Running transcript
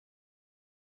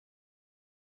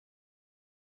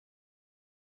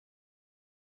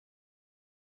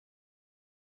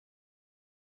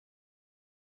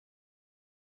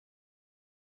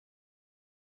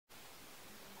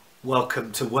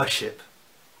Welcome to worship.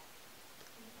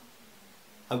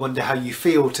 I wonder how you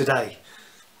feel today.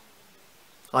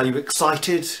 Are you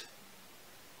excited?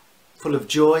 Full of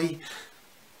joy?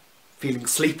 Feeling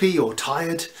sleepy or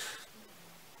tired?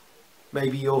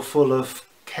 Maybe you're full of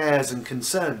cares and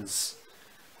concerns,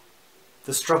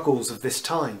 the struggles of this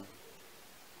time.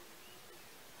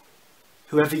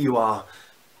 Whoever you are,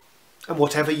 and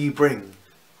whatever you bring,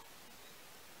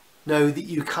 know that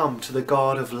you come to the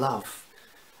God of love,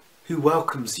 who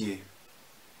welcomes you,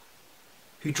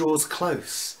 who draws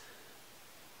close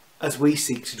as we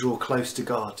seek to draw close to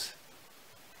God.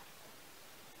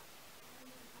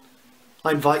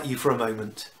 I invite you for a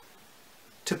moment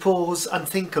to pause and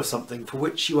think of something for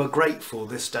which you are grateful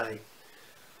this day.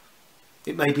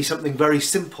 It may be something very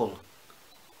simple,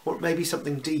 or it may be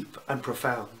something deep and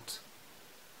profound.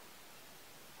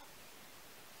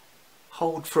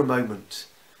 Hold for a moment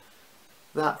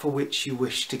that for which you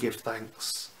wish to give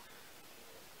thanks,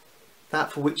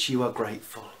 that for which you are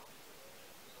grateful.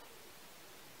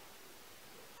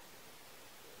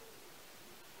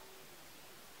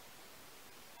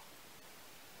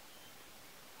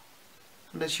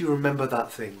 And as you remember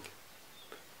that thing,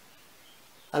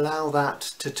 allow that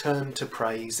to turn to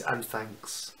praise and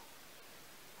thanks,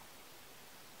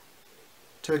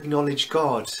 to acknowledge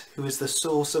God, who is the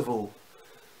source of all,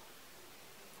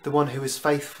 the one who is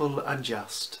faithful and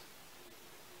just.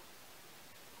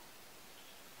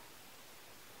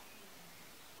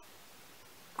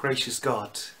 Gracious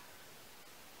God,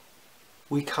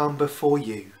 we come before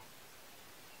you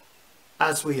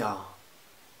as we are,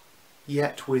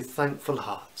 yet with thankful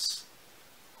hearts.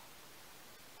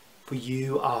 For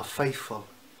you are faithful.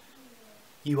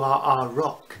 You are our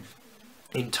rock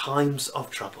in times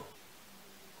of trouble.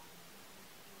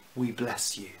 We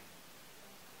bless you.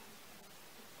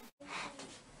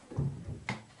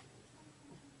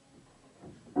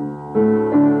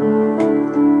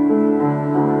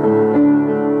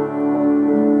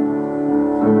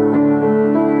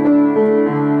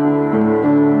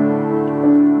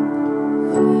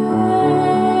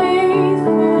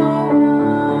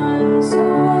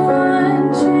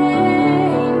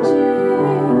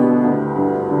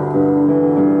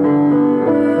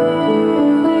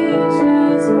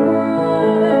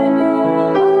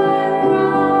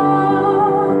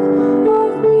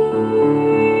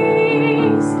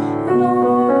 Lord.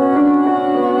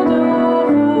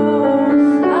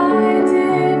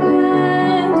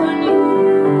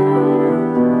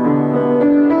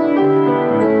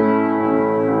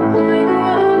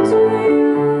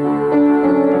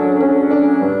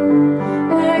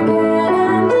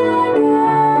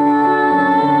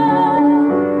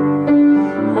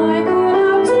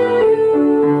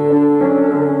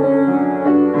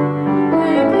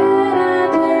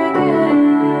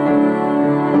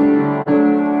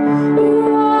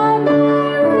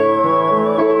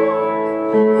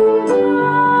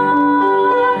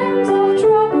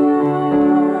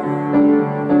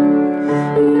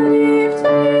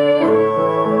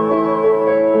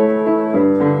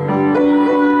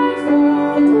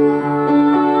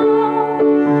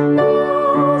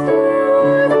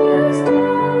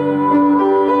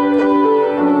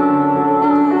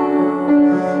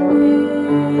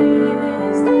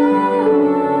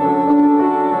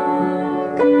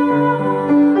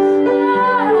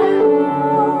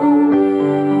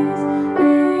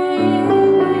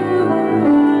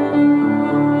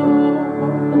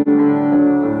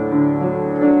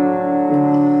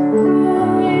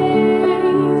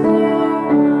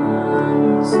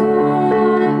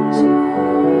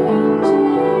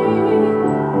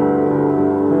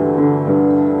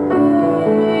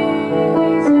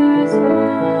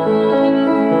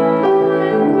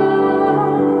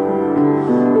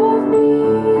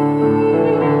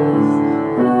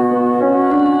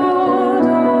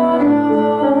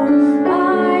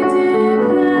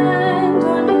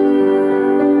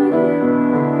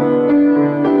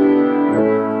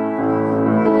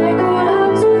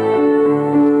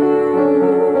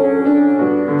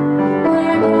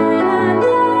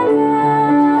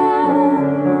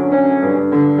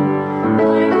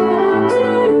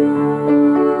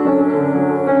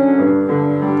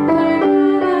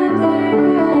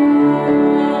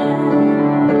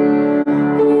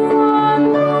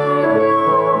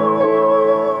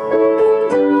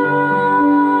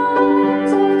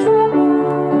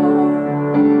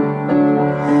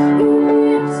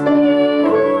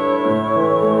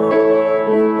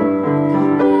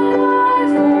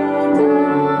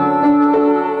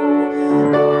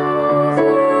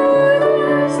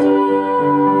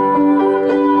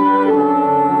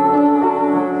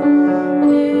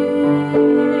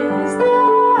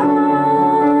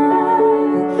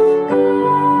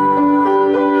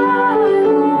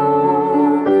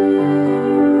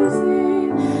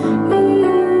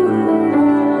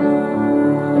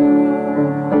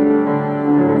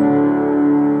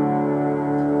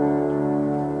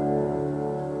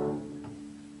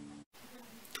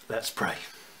 Let's pray.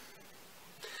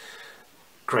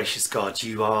 Gracious God,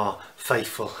 you are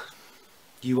faithful.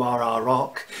 You are our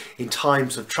rock in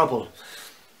times of trouble,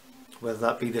 whether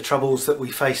that be the troubles that we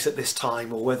face at this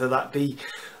time, or whether that be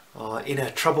our inner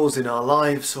troubles in our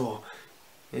lives or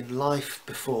in life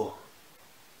before.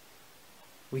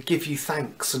 We give you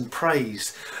thanks and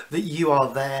praise that you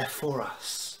are there for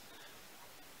us,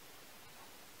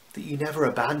 that you never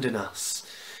abandon us.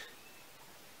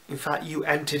 In fact, you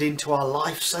entered into our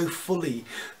life so fully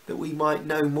that we might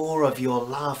know more of your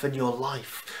love and your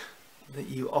life that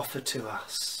you offer to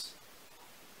us.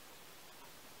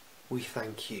 We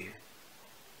thank you.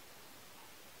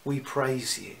 We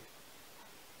praise you.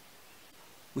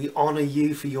 We honour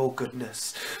you for your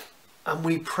goodness. And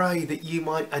we pray that you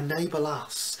might enable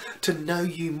us to know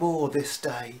you more this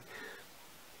day,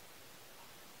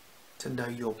 to know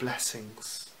your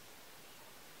blessings,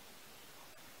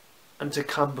 and to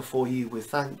come before you with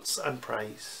thanks and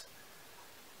praise.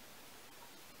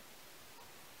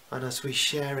 And as we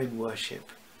share in worship,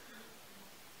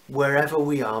 wherever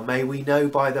we are, may we know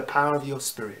by the power of your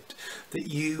Spirit that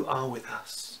you are with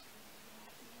us.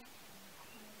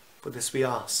 For this we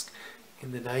ask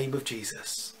in the name of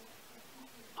Jesus.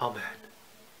 Amen.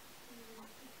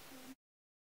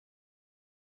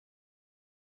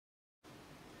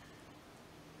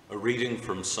 A reading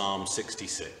from Psalm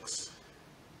 66.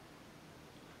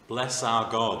 Bless our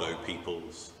God, O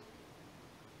peoples.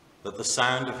 Let the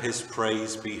sound of his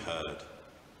praise be heard,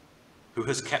 who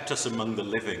has kept us among the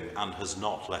living and has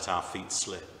not let our feet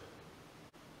slip.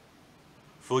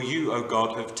 For you, O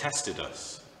God, have tested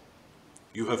us.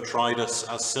 You have tried us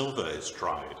as silver is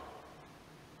tried.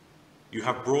 You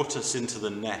have brought us into the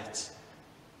net.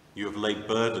 You have laid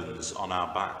burdens on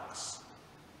our backs.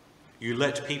 You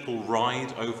let people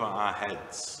ride over our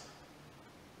heads.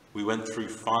 We went through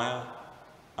fire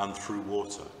and through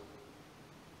water.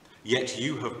 Yet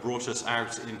you have brought us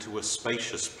out into a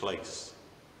spacious place.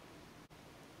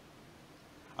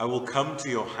 I will come to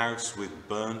your house with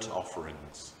burnt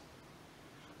offerings.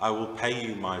 I will pay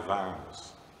you my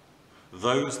vows,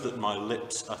 those that my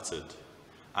lips uttered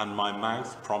and my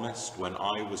mouth promised when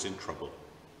I was in trouble.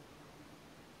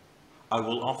 I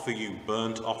will offer you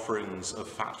burnt offerings of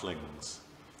fatlings.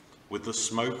 With the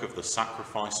smoke of the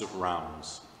sacrifice of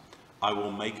rams, I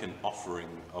will make an offering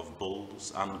of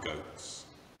bulls and goats.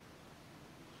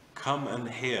 Come and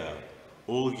hear,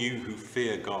 all you who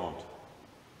fear God,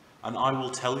 and I will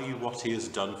tell you what he has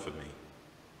done for me.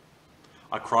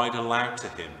 I cried aloud to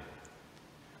him,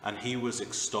 and he was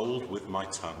extolled with my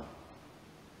tongue.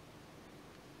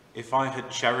 If I had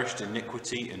cherished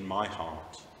iniquity in my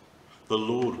heart, the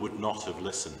Lord would not have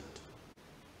listened.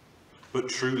 But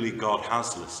truly God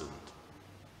has listened.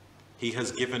 He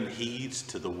has given heed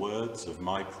to the words of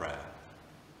my prayer.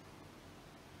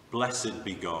 Blessed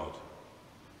be God,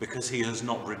 because he has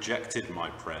not rejected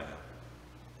my prayer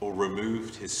or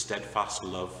removed his steadfast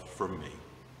love from me.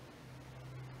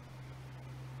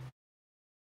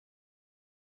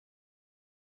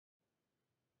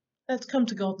 Let's come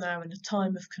to God now in a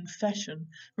time of confession,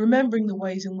 remembering the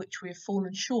ways in which we have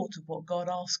fallen short of what God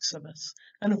asks of us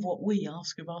and of what we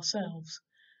ask of ourselves.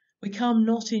 We come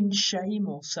not in shame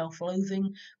or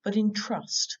self-loathing, but in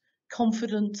trust,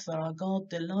 confident that our God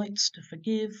delights to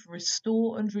forgive,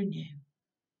 restore and renew.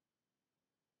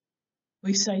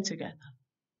 We say together,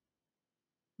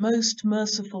 Most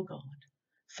merciful God,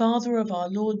 Father of our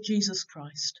Lord Jesus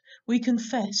Christ, we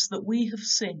confess that we have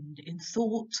sinned in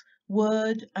thought,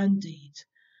 word and deed.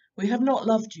 We have not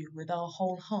loved you with our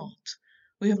whole heart.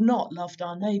 We have not loved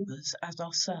our neighbours as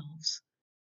ourselves.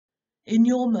 In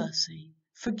your mercy,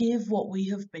 forgive what we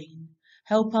have been,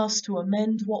 help us to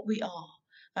amend what we are,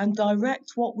 and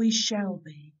direct what we shall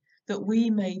be, that we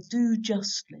may do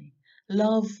justly,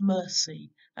 love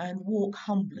mercy, and walk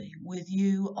humbly with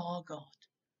you, our God.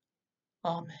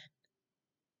 Amen.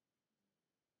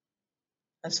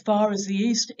 As far as the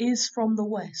east is from the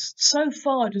west, so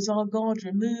far does our God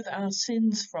remove our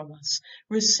sins from us.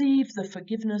 Receive the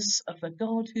forgiveness of the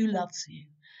God who loves you,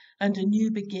 and a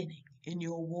new beginning in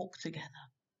your walk together.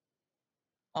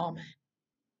 Amen.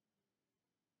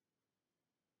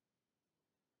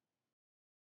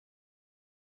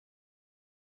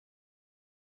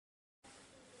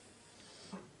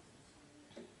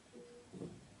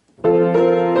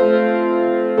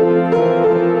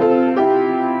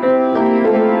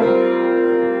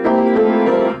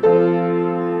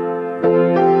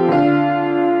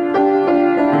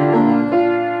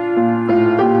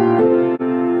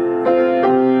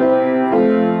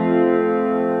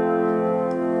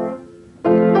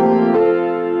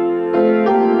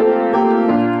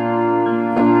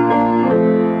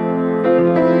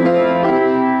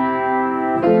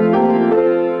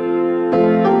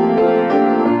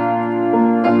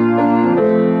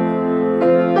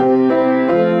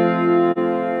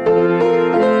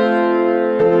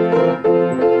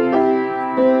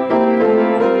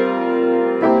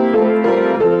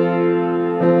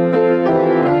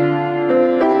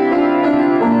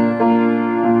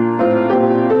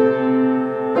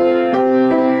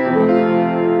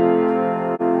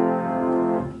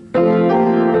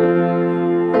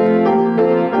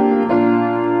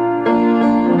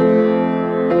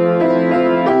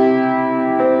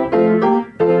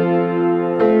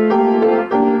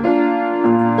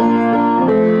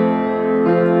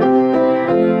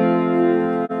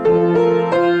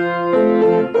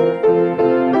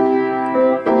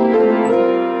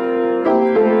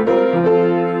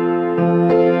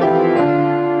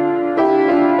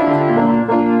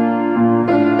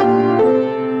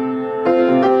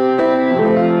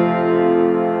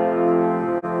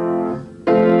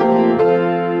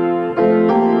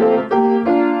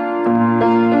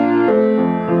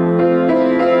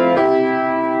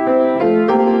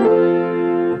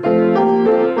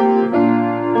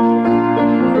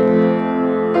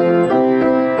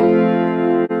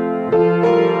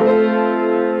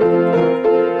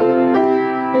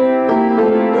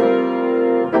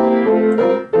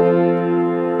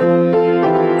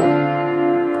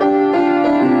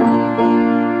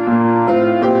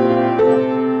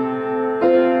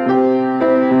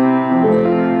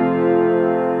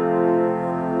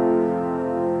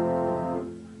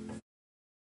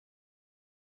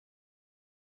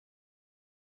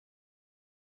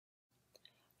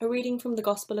 reading from the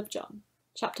Gospel of John,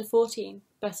 chapter 14,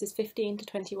 verses 15 to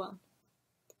 21.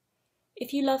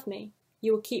 If you love me,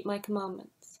 you will keep my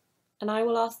commandments, and I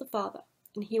will ask the Father,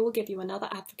 and he will give you another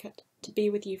advocate to be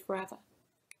with you forever.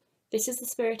 This is the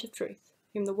Spirit of truth,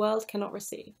 whom the world cannot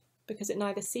receive, because it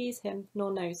neither sees him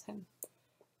nor knows him.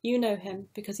 You know him,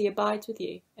 because he abides with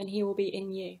you, and he will be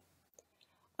in you.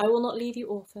 I will not leave you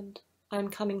orphaned, I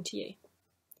am coming to you.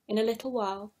 In a little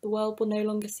while the world will no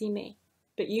longer see me,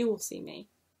 but you will see me.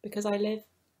 Because I live,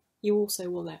 you also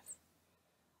will live.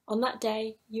 On that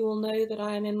day you will know that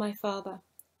I am in my Father,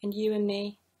 and you in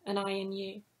me, and I in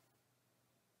you.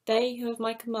 They who have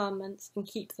my commandments and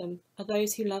keep them are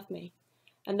those who love me,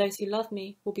 and those who love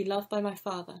me will be loved by my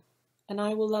Father, and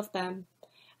I will love them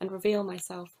and reveal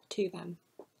myself to them.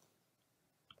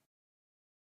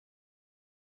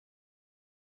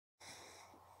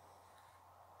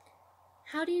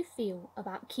 How do you feel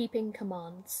about keeping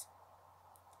commands?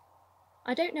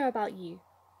 I don't know about you,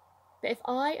 but if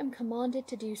I am commanded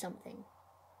to do something,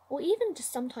 or even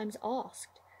just sometimes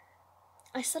asked,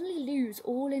 I suddenly lose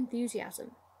all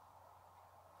enthusiasm.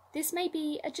 This may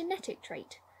be a genetic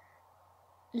trait.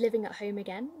 Living at home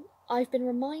again, I've been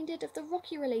reminded of the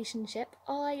rocky relationship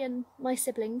I and my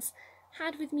siblings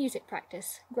had with music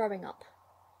practice growing up.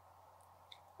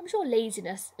 I'm sure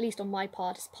laziness, at least on my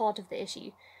part, is part of the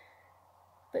issue,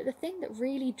 but the thing that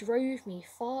really drove me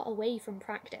far away from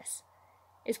practice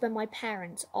is when my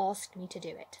parents asked me to do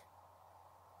it.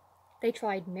 They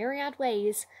tried myriad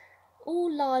ways,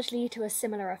 all largely to a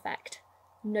similar effect: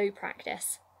 no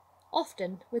practice,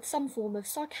 often with some form of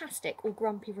sarcastic or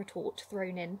grumpy retort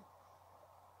thrown in.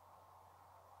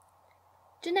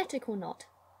 Genetic or not,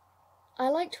 I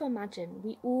like to imagine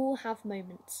we all have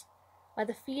moments where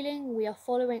the feeling we are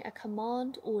following a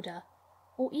command, order,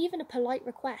 or even a polite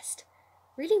request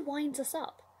really winds us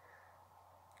up.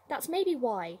 That's maybe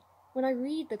why, when I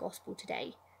read the Gospel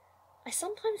today, I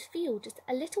sometimes feel just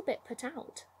a little bit put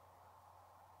out.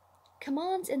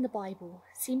 Commands in the Bible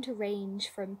seem to range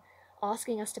from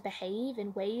asking us to behave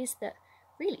in ways that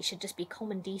really should just be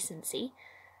common decency,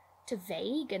 to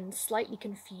vague and slightly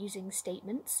confusing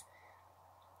statements,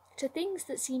 to things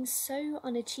that seem so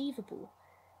unachievable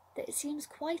that it seems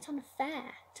quite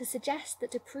unfair to suggest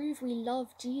that to prove we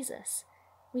love Jesus,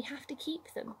 we have to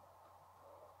keep them.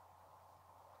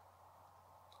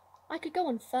 I could go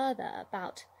on further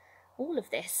about all of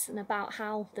this and about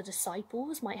how the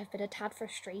disciples might have been a tad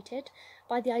frustrated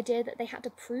by the idea that they had to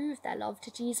prove their love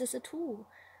to Jesus at all,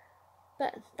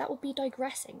 but that would be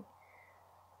digressing.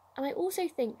 And I also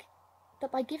think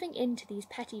that by giving in to these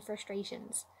petty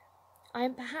frustrations, I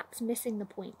am perhaps missing the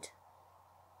point.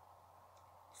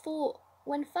 For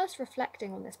when first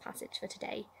reflecting on this passage for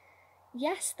today,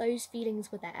 yes, those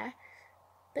feelings were there,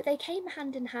 but they came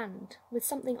hand in hand with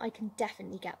something I can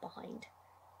definitely get behind: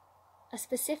 a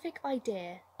specific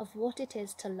idea of what it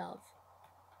is to love.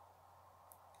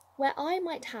 Where I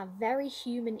might have very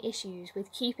human issues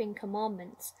with keeping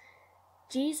commandments,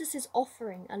 Jesus is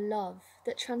offering a love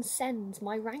that transcends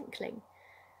my rankling.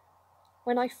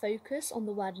 When I focus on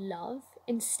the word love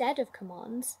instead of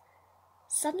commands,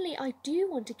 suddenly I do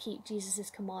want to keep Jesus'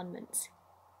 commandments,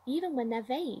 even when they're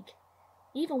vague,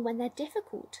 even when they're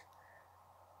difficult.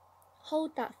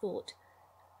 Hold that thought.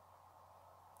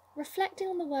 Reflecting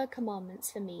on the word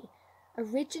commandments for me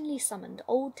originally summoned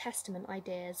Old Testament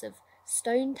ideas of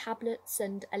stone tablets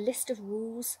and a list of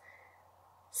rules,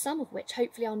 some of which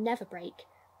hopefully I'll never break,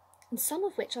 and some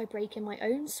of which I break in my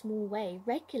own small way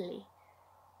regularly.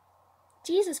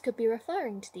 Jesus could be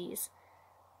referring to these.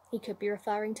 He could be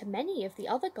referring to many of the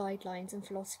other guidelines and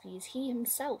philosophies he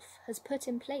himself has put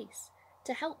in place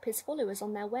to help his followers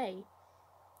on their way.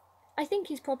 I think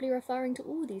he's probably referring to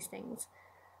all these things.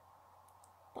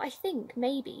 But I think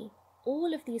maybe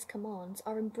all of these commands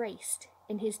are embraced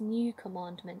in his new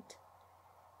commandment,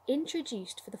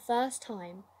 introduced for the first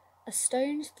time a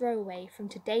stone's throw away from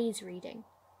today's reading,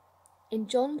 in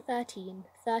John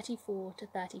 13:34 to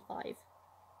 35.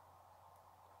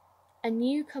 A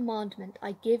new commandment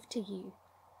I give to you,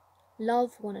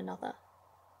 love one another.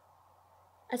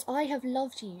 As I have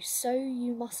loved you, so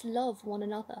you must love one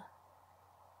another.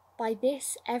 By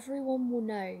this everyone will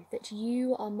know that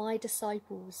you are my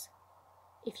disciples,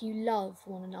 if you love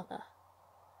one another.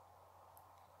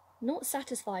 Not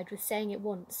satisfied with saying it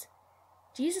once,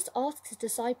 Jesus asks his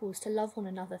disciples to love one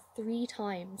another 3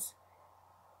 times.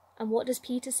 And what does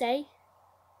Peter say?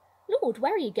 "Lord,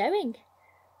 where are you going?"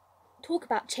 Talk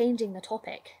about changing the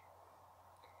topic.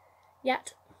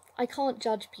 Yet, I can't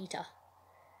judge Peter.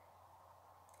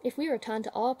 If we return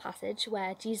to our passage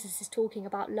where Jesus is talking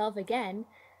about love again,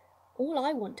 all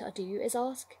I want to do is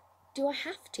ask, do I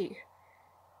have to?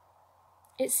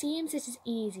 It seems it is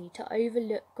easy to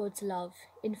overlook God's love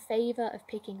in favour of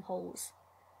picking holes.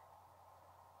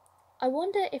 I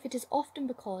wonder if it is often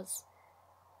because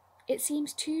it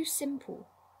seems too simple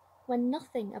when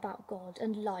nothing about God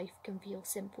and life can feel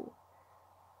simple.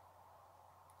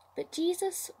 But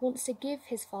Jesus wants to give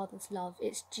his Father's love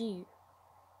its due.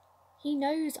 He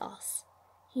knows us.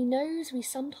 He knows we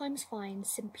sometimes find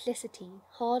simplicity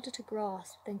harder to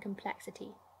grasp than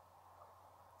complexity,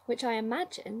 which I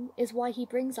imagine is why he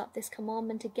brings up this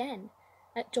commandment again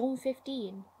at John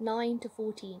 15,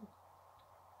 9-14.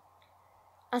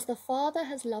 As the Father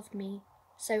has loved me,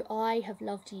 so I have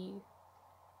loved you.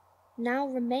 Now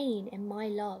remain in my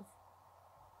love.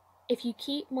 If you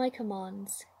keep my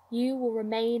commands, you will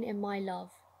remain in my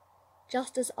love,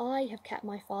 just as I have kept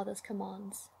my Father's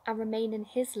commands and remain in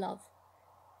his love.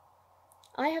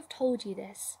 I have told you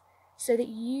this so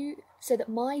that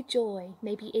my joy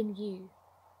may be in you,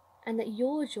 and that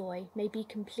your joy may be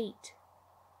complete.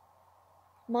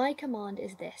 My command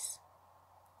is this: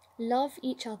 love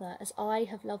each other as I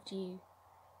have loved you.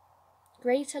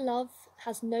 Greater love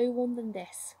has no one than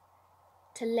this,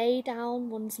 to lay down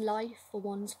one's life for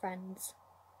one's friends.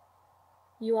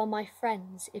 You are my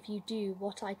friends if you do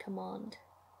what I command.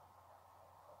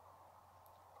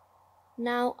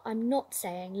 Now, I'm not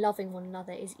saying loving one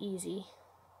another is easy.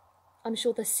 I'm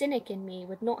sure the cynic in me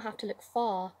would not have to look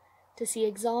far to see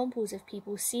examples of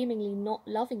people seemingly not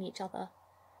loving each other.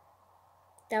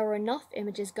 There are enough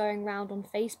images going round on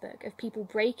Facebook of people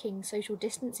breaking social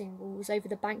distancing rules over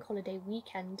the bank holiday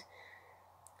weekend,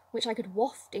 which I could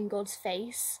waft in God's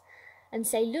face and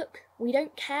say, look, we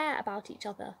don't care about each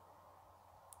other.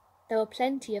 There were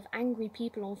plenty of angry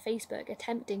people on Facebook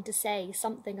attempting to say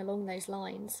something along those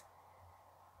lines.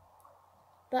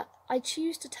 But I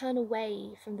choose to turn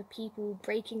away from the people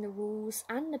breaking the rules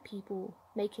and the people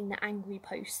making the angry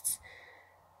posts,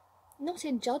 not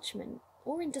in judgment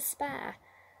or in despair,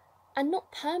 and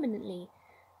not permanently,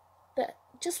 but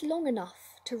just long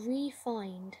enough to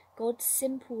re-find God's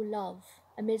simple love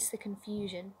amidst the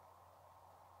confusion.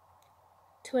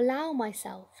 To allow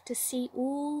myself to see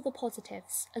all the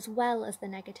positives as well as the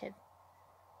negative.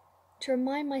 To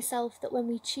remind myself that when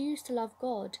we choose to love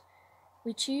God,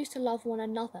 we choose to love one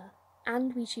another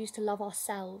and we choose to love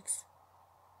ourselves.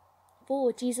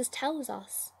 For Jesus tells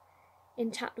us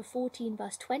in chapter 14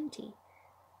 verse 20,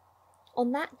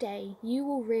 on that day you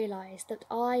will realise that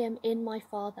I am in my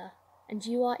Father and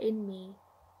you are in me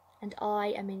and I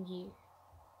am in you.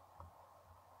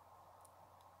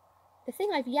 The thing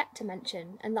I've yet to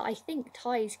mention, and that I think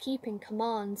ties keeping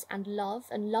commands and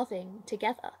loving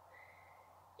together,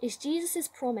 is Jesus'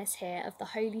 promise here of the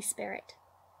Holy Spirit.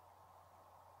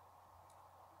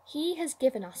 He has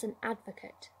given us an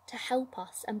advocate to help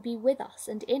us and be with us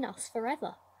and in us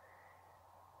forever.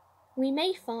 We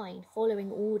may find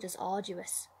following orders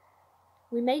arduous.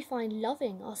 We may find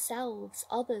loving ourselves,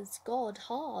 others, God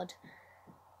hard.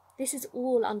 This is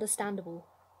all understandable,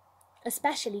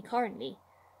 especially currently,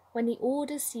 when the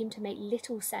orders seem to make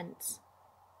little sense,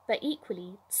 but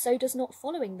equally so does not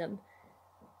following them,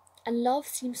 and love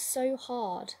seems so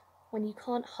hard when you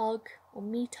can't hug or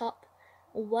meet up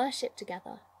or worship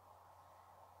together.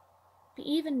 But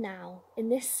even now, in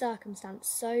this circumstance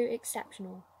so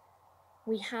exceptional,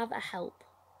 we have a help,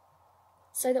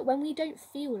 so that when we don't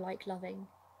feel like loving,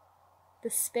 the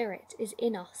Spirit is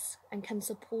in us and can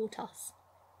support us.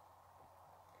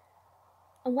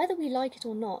 And whether we like it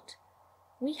or not,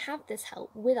 we have this help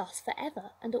with us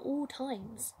forever and at all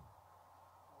times.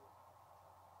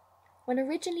 When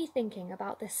originally thinking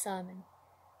about this sermon,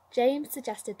 James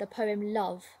suggested the poem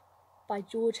Love by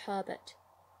George Herbert.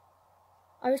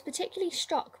 I was particularly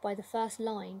struck by the first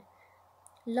line,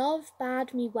 "Love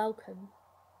bade me welcome,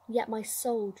 yet my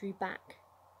soul drew back."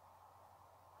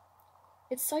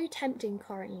 It's so tempting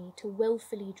currently to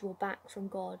willfully draw back from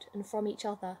God and from each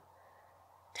other.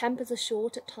 Tempers are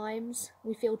short at times,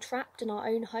 we feel trapped in our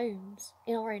own homes,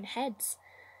 in our own heads.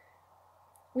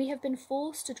 We have been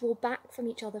forced to draw back from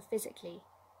each other physically,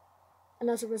 and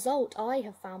as a result I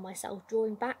have found myself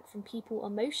drawing back from people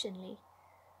emotionally.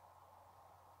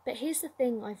 But here's the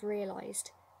thing I've realised.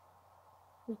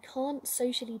 We can't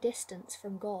socially distance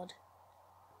from God.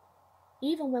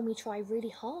 Even when we try really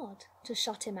hard to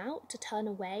shut him out, to turn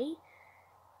away,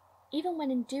 even when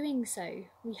in doing so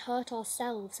we hurt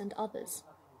ourselves and others.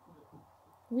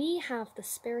 We have the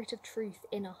Spirit of truth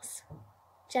in us,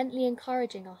 gently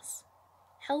encouraging us,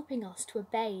 helping us to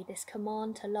obey this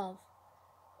command to love.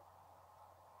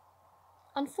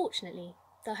 Unfortunately,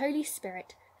 the Holy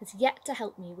Spirit has yet to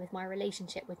help me with my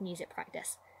relationship with music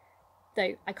practice,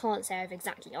 though I can't say I've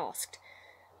exactly asked.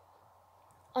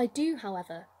 I do,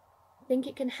 however, think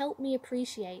it can help me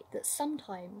appreciate that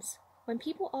sometimes when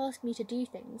people ask me to do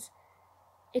things,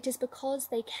 it is because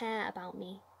they care about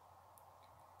me.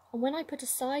 And when I put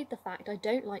aside the fact I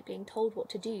don't like being told what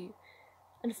to do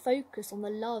and focus on the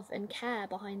love and care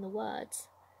behind the words,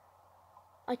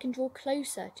 I can draw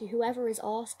closer to whoever is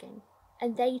asking,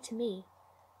 and they to me.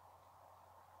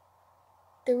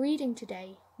 The reading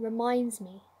today reminds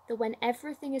me that when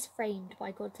everything is framed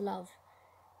by God's love,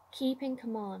 keeping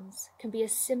commands can be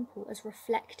as simple as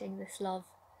reflecting this love.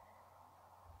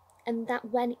 And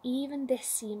that when even this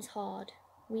seems hard,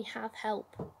 we have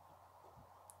help.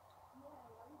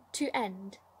 To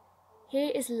end,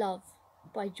 here is Love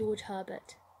by George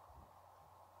Herbert.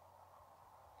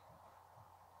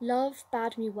 Love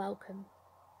bade me welcome,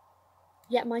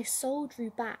 yet my soul drew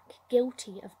back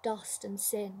guilty of dust and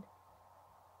sin.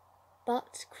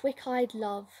 But quick-eyed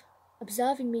love,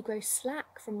 observing me grow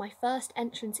slack from my first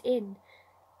entrance in,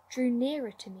 drew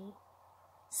nearer to me,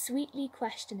 sweetly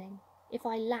questioning if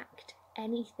I lacked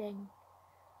anything.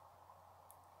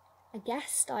 A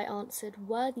guest, I answered,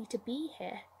 worthy to be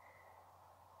here.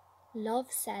 Love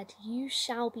said, you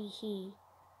shall be he.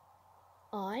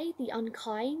 I, the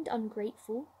unkind,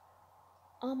 ungrateful?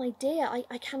 Ah, my dear,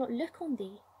 I cannot look on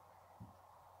thee.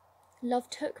 Love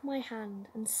took my hand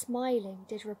and smiling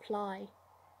did reply,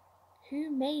 who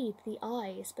made the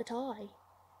eyes but I?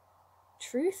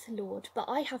 Truth, Lord, but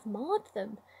I have marred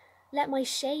them. Let my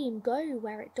shame go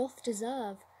where it doth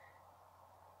deserve.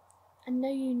 And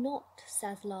know you not,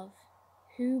 saith Love,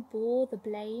 who bore the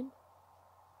blame?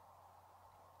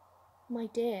 My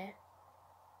dear,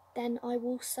 then I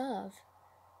will serve.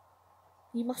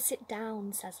 You must sit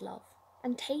down, says Love,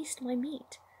 and taste my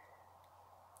meat.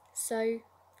 So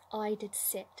I did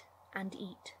sit and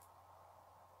eat.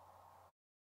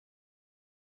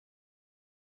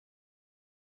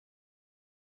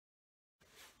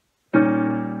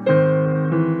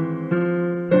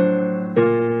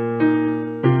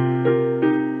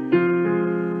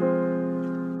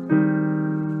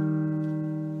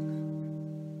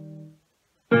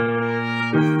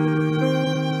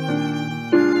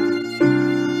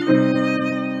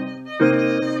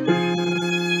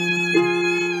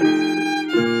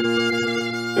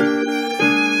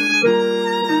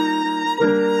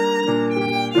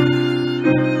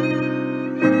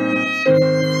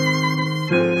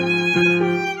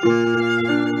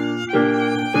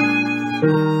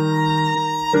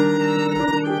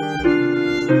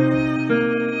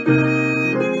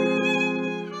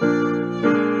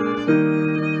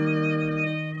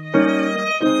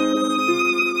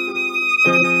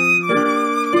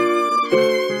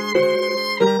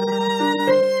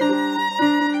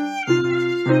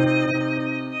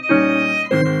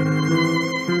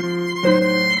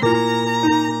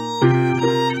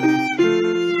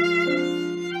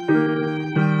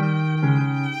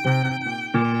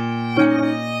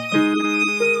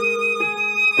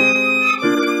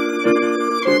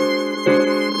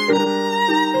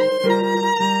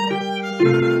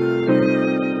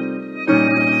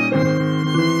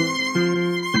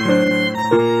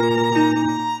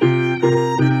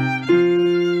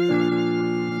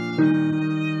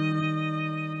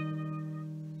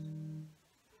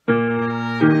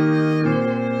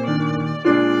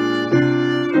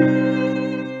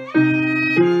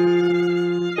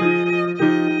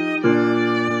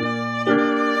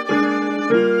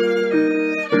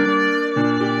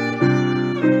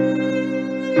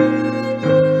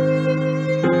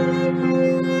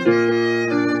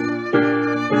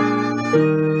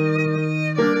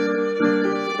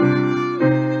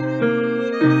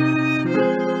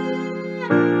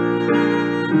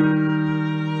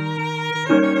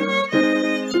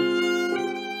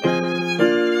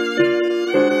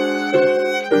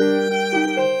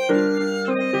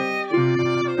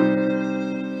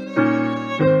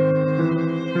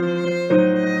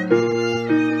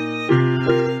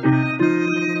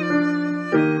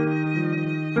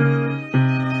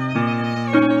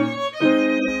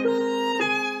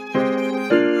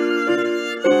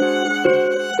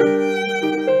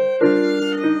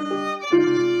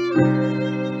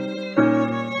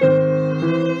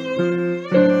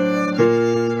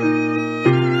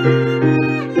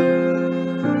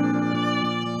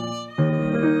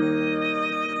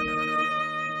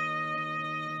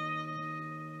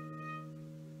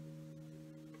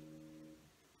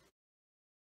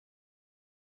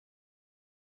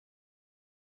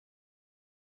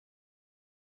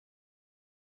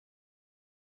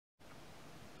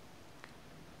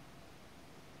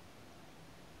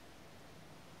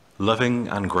 Loving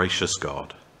and gracious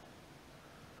God,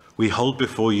 we hold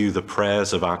before you the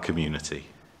prayers of our community.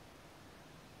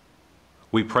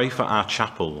 We pray for our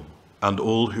chapel and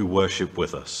all who worship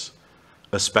with us,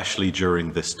 especially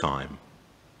during this time.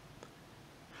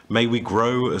 May we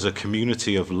grow as a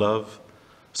community of love,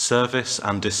 service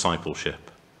and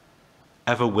discipleship,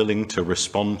 ever willing to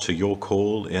respond to your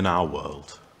call in our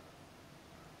world.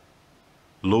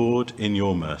 Lord, in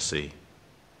your mercy,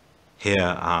 hear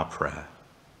our prayer.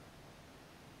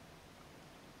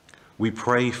 We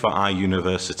pray for our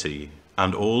university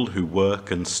and all who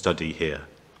work and study here,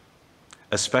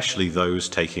 especially those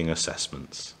taking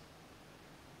assessments.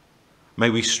 May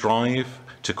we strive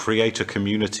to create a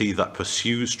community that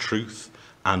pursues truth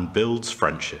and builds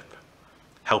friendship,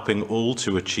 helping all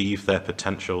to achieve their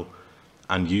potential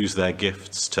and use their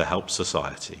gifts to help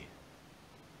society.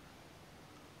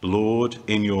 Lord,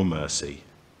 in your mercy,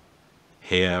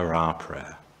 hear our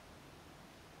prayer.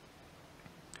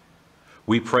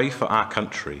 We pray for our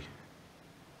country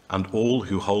and all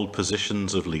who hold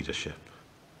positions of leadership.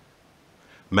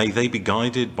 May they be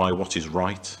guided by what is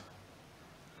right,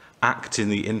 act in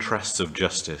the interests of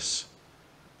justice,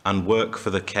 and work for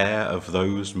the care of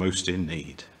those most in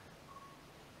need.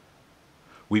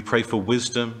 We pray for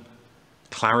wisdom,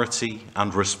 clarity,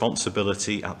 and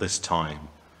responsibility at this time,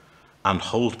 and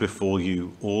hold before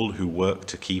you all who work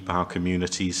to keep our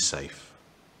communities safe.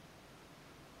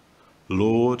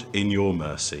 Lord, in your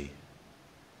mercy,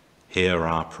 hear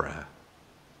our prayer.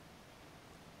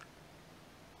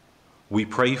 We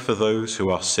pray for those who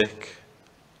are sick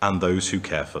and those who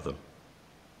care for them.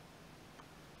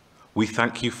 We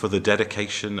thank you for the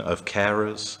dedication of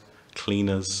carers,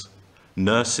 cleaners,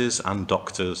 nurses and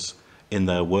doctors in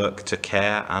their work to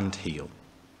care and heal.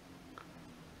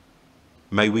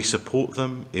 May we support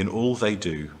them in all they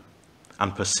do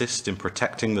and persist in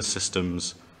protecting the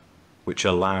systems which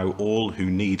allow all who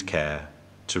need care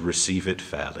to receive it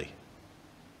fairly.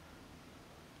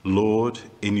 Lord,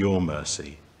 in your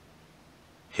mercy,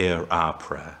 hear our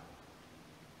prayer.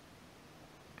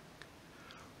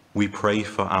 We pray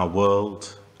for our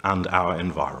world and our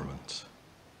environment.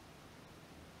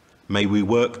 May we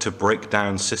work to break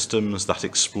down systems that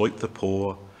exploit the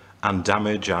poor and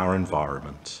damage our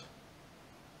environment.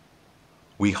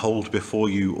 We hold before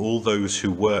you all those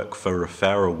who work for a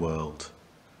fairer world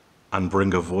and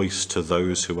bring a voice to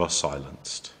those who are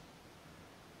silenced.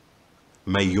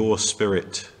 May your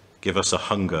Spirit give us a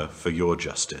hunger for your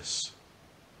justice.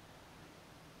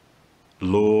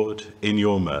 Lord, in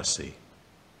your mercy,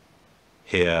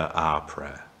 hear our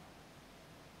prayer.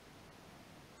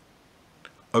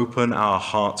 Open our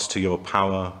hearts to your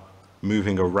power,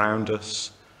 moving around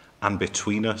us and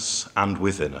between us and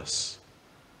within us,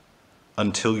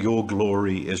 until your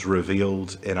glory is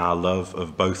revealed in our love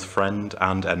of both friend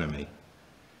and enemy,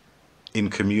 in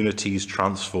communities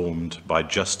transformed by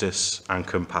justice and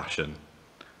compassion,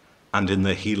 and in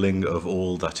the healing of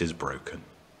all that is broken.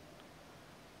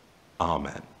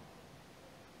 Amen.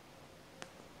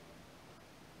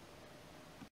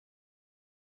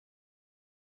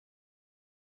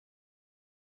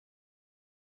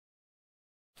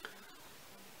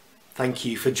 Thank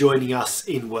you for joining us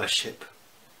in worship.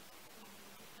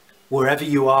 Wherever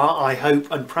you are, I hope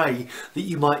and pray that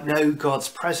you might know God's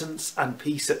presence and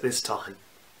peace at this time.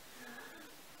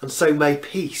 And so may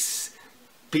peace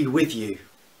be with you.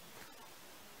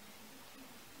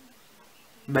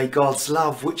 May God's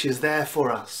love, which is there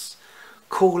for us,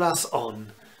 call us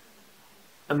on.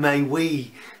 And may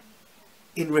we,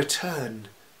 in return,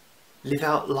 live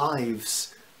out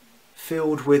lives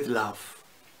filled with love,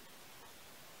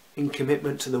 in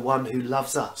commitment to the one who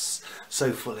loves us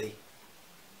so fully.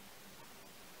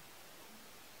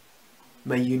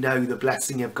 May you know the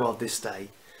blessing of God this day.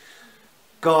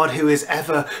 God who is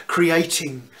ever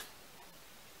creating,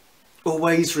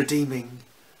 always redeeming,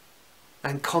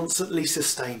 and constantly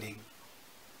sustaining.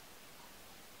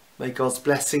 May God's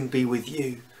blessing be with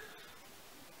you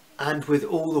and with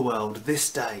all the world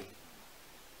this day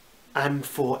and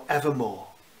forevermore.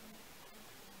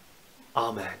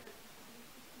 Amen.